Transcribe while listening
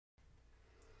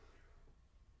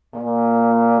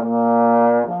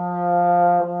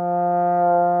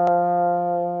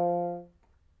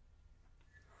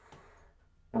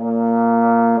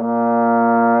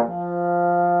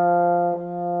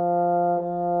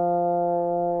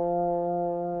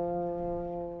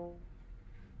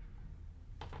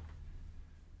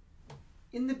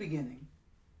In the beginning,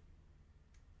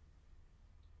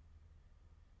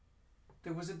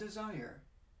 there was a desire,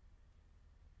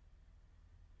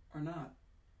 or not.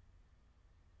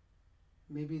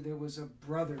 Maybe there was a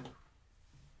brother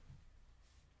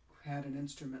who had an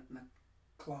instrument in the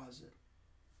closet.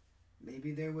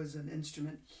 Maybe there was an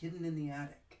instrument hidden in the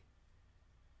attic.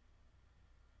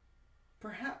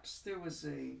 Perhaps there was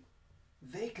a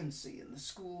vacancy in the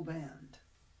school band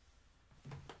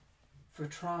for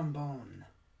trombone.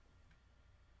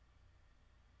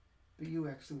 But you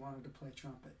actually wanted to play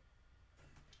trumpet.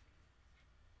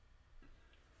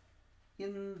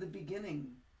 In the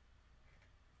beginning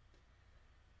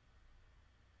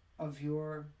of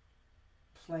your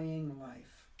playing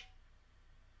life,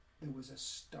 there was a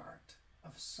start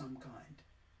of some kind.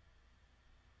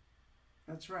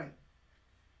 That's right.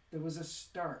 There was a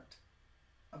start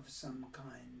of some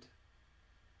kind.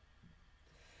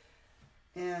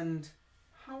 And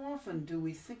how often do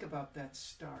we think about that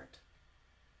start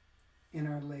in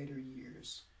our later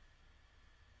years?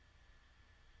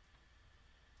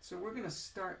 So we're going to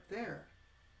start there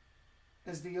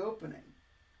as the opening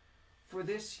for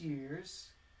this year's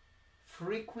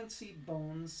Frequency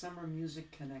Bone Summer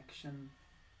Music Connection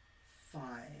 5.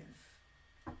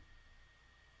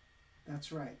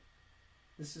 That's right.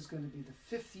 This is going to be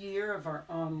the 5th year of our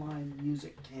online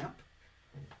music camp,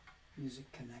 Music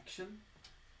Connection.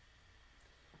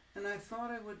 And I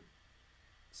thought I would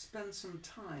spend some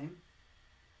time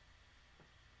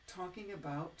talking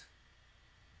about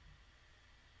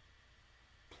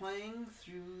playing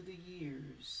through the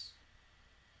years.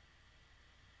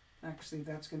 Actually,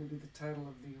 that's going to be the title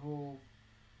of the whole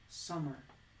summer.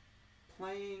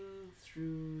 Playing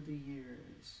through the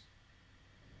years.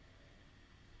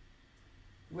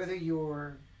 Whether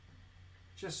you're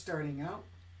just starting out,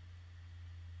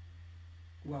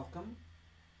 welcome.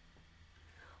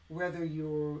 Whether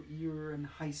you're in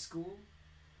high school,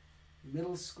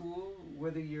 middle school,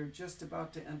 whether you're just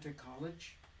about to enter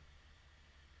college,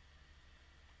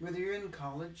 whether you're in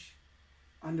college,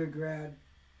 undergrad,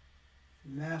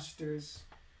 master's,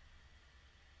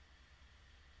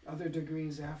 other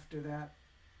degrees after that,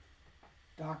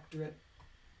 doctorate,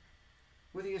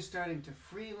 whether you're starting to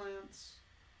freelance,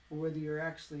 or whether you're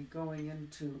actually going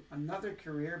into another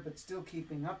career but still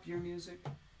keeping up your music,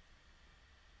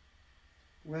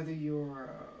 whether you're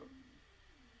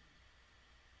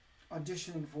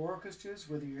auditioning for orchestras,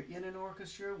 whether you're in an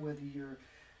orchestra, whether you're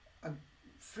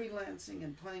freelancing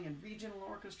and playing in regional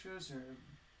orchestras or,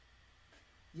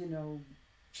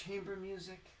 chamber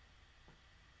music.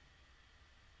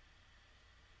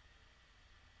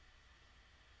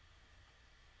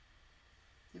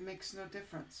 It makes no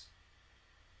difference.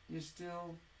 You're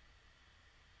still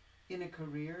in a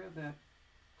career that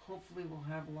hopefully will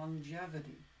have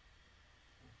longevity.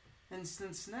 And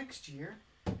since next year,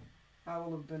 I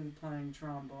will have been playing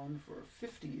trombone for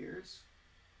 50 years.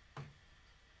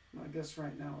 I guess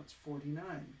right now it's 49.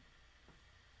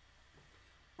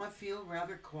 I feel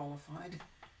rather qualified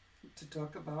to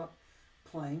talk about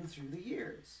playing through the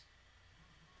years.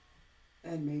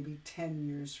 And maybe 10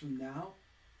 years from now,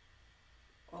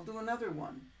 I'll do another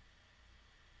one,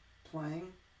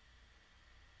 playing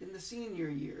in the senior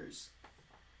years.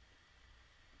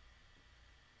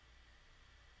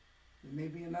 And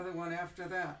maybe another one after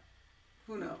that.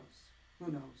 Who knows?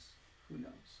 Who knows? Who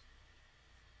knows?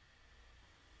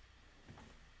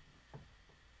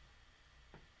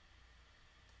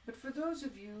 But for those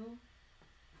of you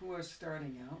who are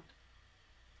starting out,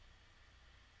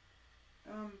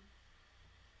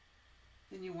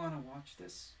 and you want to watch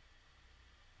this,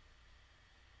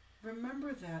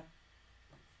 remember that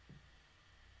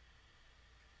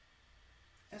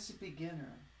as a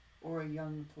beginner or a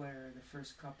young player, the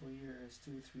first couple of years,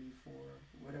 2, 3, 4,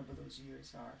 whatever those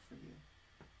years are for you,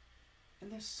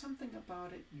 and there's something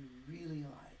about it you really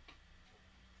like,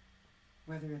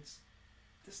 whether it's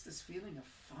just this feeling of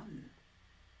fun,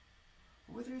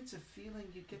 or whether it's a feeling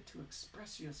you get to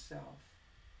express yourself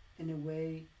in a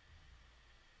way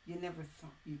you never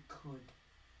thought you could,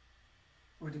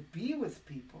 or to be with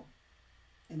people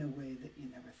in a way that you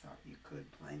never thought you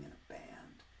could, playing in a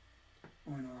band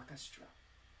or an orchestra.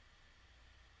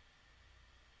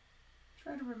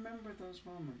 Try to remember those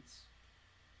moments.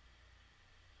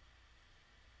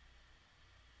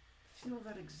 Feel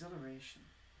that exhilaration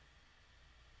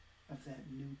of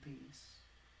that new piece.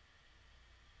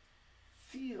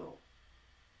 Feel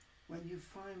when you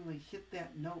finally hit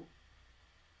that note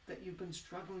that you've been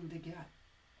struggling to get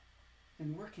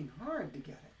and working hard to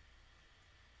get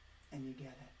it, and you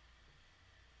get it.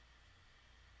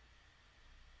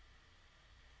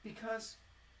 Because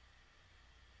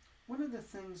one of the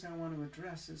things I want to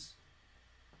address is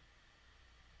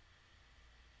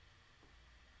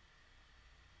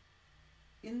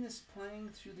in this playing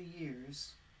through the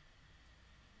years,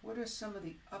 what are some of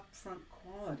the upfront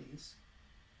qualities?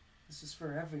 This is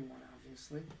for everyone,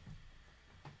 obviously.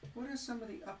 What are some of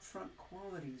the upfront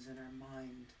qualities in our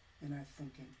mind, in our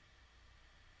thinking,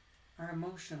 our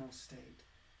emotional state?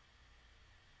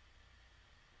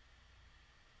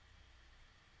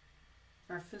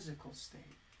 Our physical state.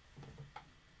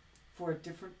 For at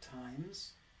different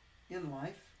times in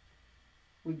life,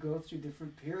 we go through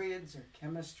different periods, our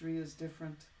chemistry is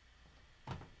different,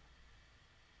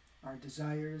 our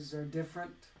desires are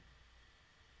different,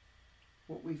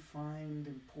 what we find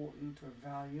important or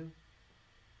value.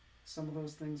 Some of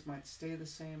those things might stay the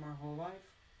same our whole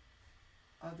life.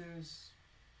 Others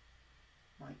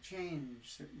might change.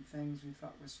 Certain things we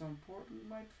thought were so important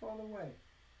might fall away.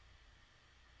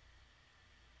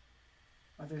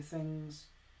 Other things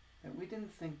that we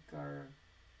didn't think are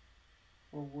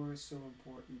or were so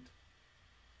important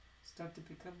start to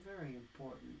become very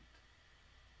important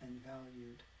and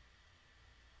valued.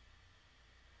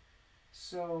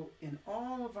 So in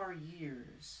all of our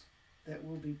years that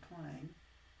we'll be playing,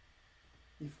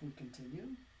 if we continue,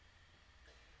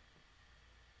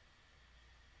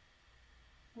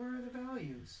 where are the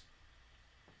values?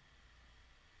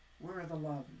 Where are the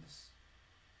loves?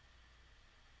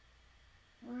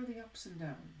 Where are the ups and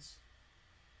downs?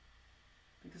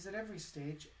 Because at every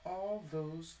stage, all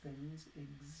those things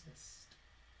exist.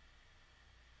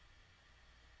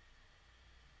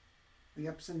 The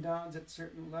ups and downs at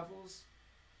certain levels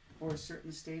or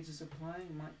certain stages of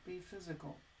playing might be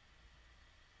physical.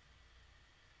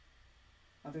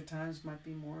 Other times might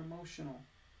be more emotional,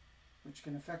 which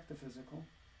can affect the physical.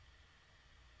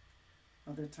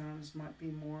 Other times might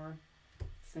be more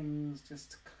things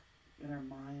just in our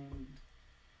mind.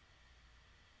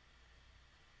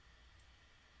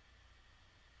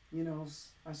 You know,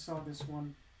 I saw this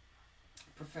one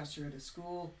professor at a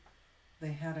school,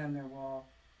 they had on their wall,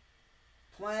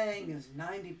 playing is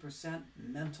 90%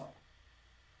 mental.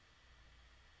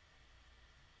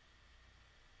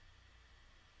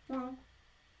 Well,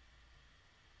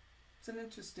 it's an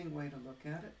interesting way to look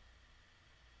at it,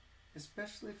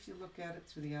 especially if you look at it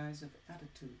through the eyes of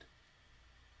attitude.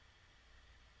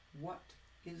 What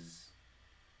is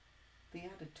the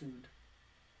attitude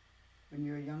when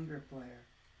you're a younger player?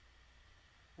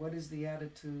 What is the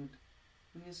attitude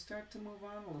when you start to move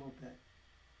on a little bit?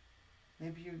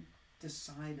 Maybe you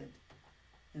decided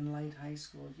in late high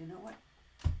school, you know what?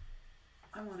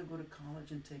 I want to go to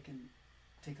college and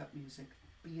take up music,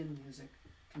 be in music,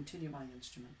 continue my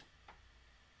instrument.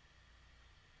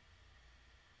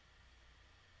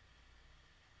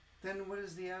 Then what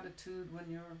is the attitude when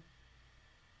you're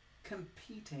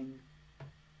competing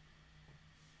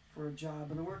for a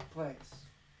job in the workplace?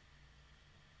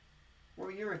 Or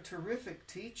you're a terrific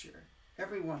teacher,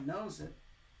 everyone knows it,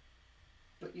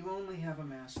 but you only have a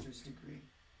master's degree.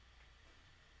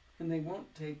 And they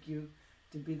won't take you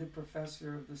to be the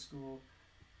professor of the school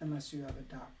unless you have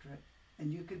a doctorate.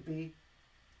 And you could be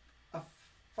a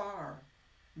far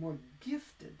more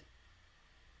gifted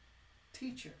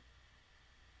teacher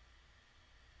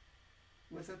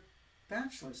with a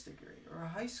bachelor's degree or a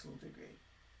high school degree.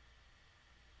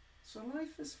 So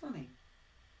life is funny.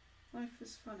 Life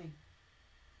is funny.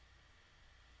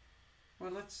 Or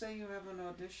let's say you have an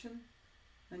audition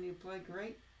and you play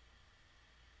great,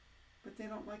 but they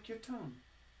don't like your tone.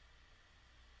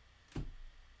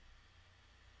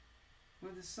 Or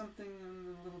there's something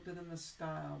a little bit in the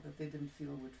style that they didn't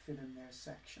feel would fit in their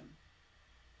section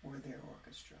or their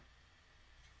orchestra.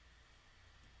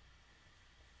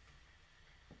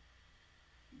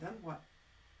 Then what?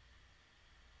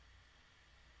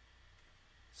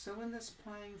 So in this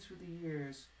playing through the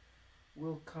years,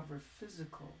 we'll cover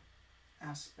physical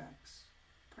aspects.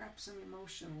 Perhaps some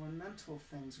emotional and mental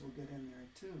things will get in there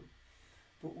too.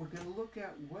 But we're going to look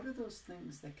at what are those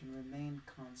things that can remain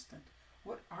constant.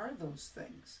 What are those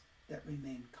things that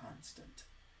remain constant?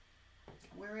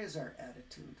 Where is our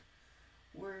attitude?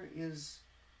 Where is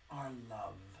our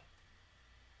love?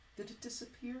 Did it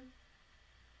disappear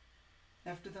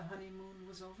after the honeymoon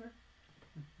was over?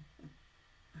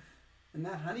 And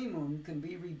that honeymoon can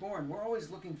be reborn. We're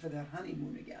always looking for that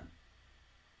honeymoon again.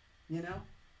 You know?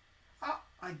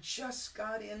 I just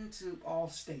got into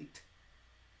All-State.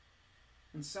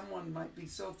 And someone might be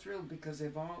so thrilled because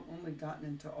they've only gotten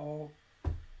into All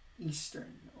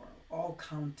Eastern or All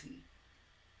County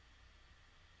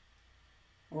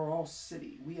or All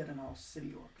City. We had an All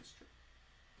City orchestra.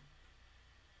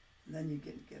 And then you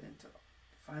get into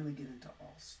finally get into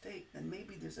all state, then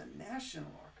maybe there's a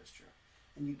national orchestra,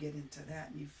 and you get into that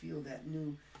and you feel that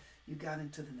new, you got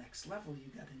into the next level, you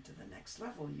got into the next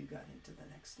level, you got into the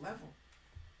next level.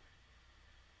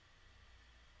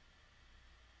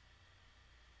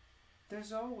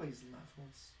 There's always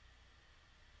levels.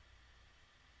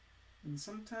 And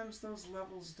sometimes those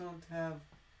levels don't have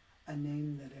a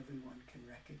name that everyone can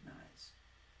recognize.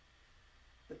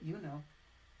 But you know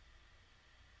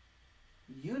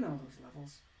those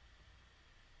levels.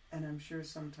 And I'm sure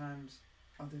sometimes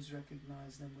others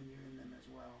recognize them when you're in them as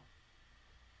well.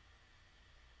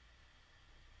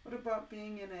 What about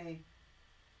being in a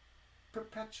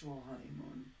perpetual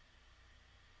honeymoon?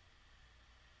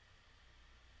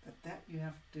 That you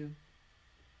have to,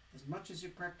 as much as you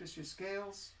practice your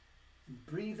scales and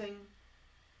breathing,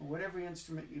 or whatever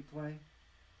instrument you play,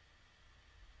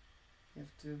 you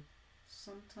have to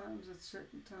sometimes at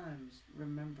certain times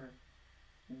remember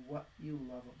what you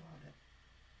love about it.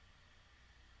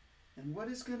 And what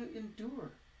is going to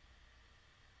endure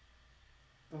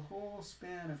the whole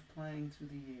span of playing through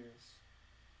the years?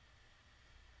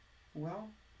 Well,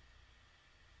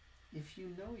 if you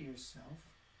know yourself,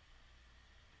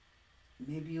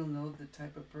 maybe you'll know the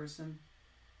type of person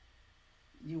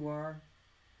you are,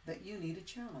 that you need a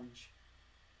challenge,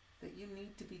 that you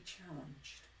need to be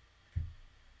challenged.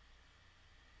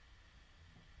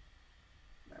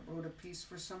 I wrote a piece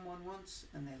for someone once,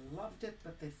 and they loved it,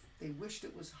 but they wished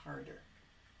it was harder.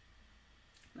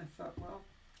 And I thought, well,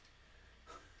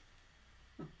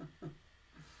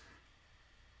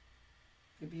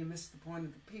 maybe you missed the point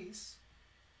of the piece.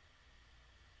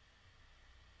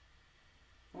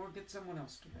 Or get someone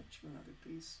else to write you another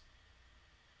piece.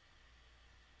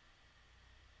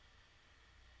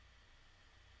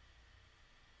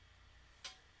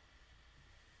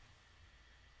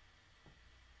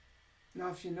 Now,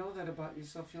 if you know that about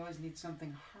yourself, you always need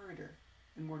something harder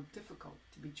and more difficult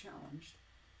to be challenged.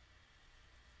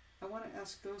 I want to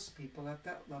ask those people at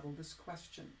that level this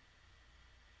question.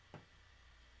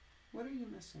 What are you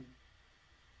missing?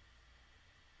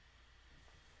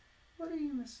 What are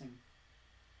you missing?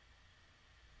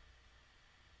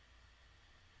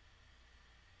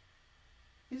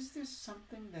 Is there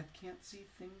something that can't see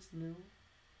things new?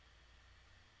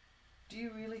 Do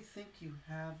you really think you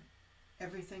have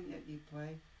everything that you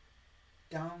play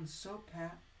down so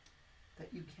pat that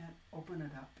you can't open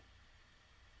it up?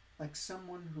 Like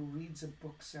someone who reads a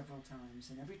book several times,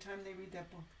 and every time they read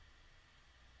that book,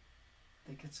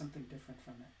 they get something different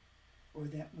from it. Or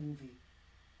that movie.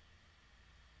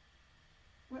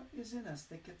 What is in us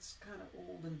that gets kind of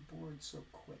old and bored so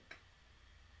quick?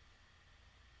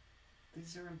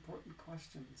 These are important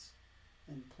questions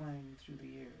in playing through the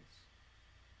years.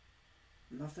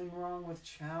 Nothing wrong with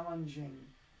challenging.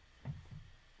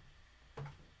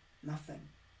 Nothing.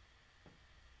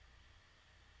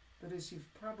 But as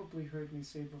you've probably heard me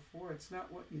say before, it's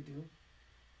not what you do,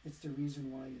 it's the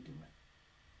reason why you do it.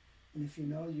 And if you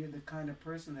know you're the kind of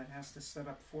person that has to set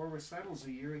up 4 recitals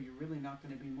a year, you're really not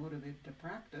going to be motivated to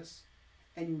practice,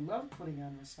 and you love putting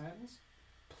on recitals,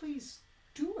 please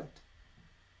do it.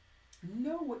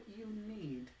 Know what you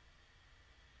need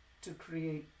to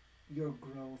create your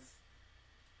growth,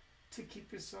 to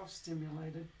keep yourself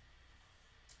stimulated,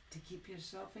 to keep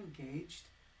yourself engaged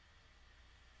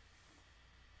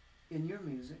in your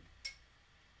music.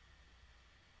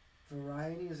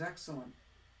 Variety is excellent.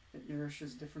 It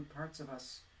nourishes different parts of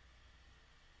us.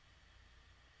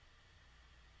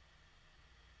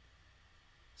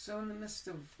 So in the midst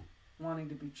of wanting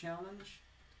to be challenged,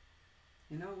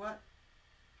 you know what?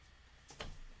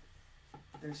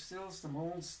 There's still some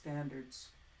old standards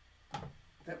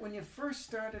that when you first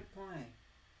started playing,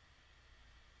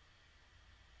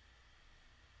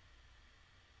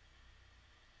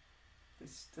 they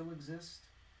still exist,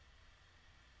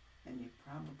 and you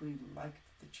probably liked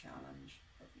the challenge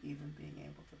of even being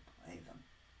able to play them.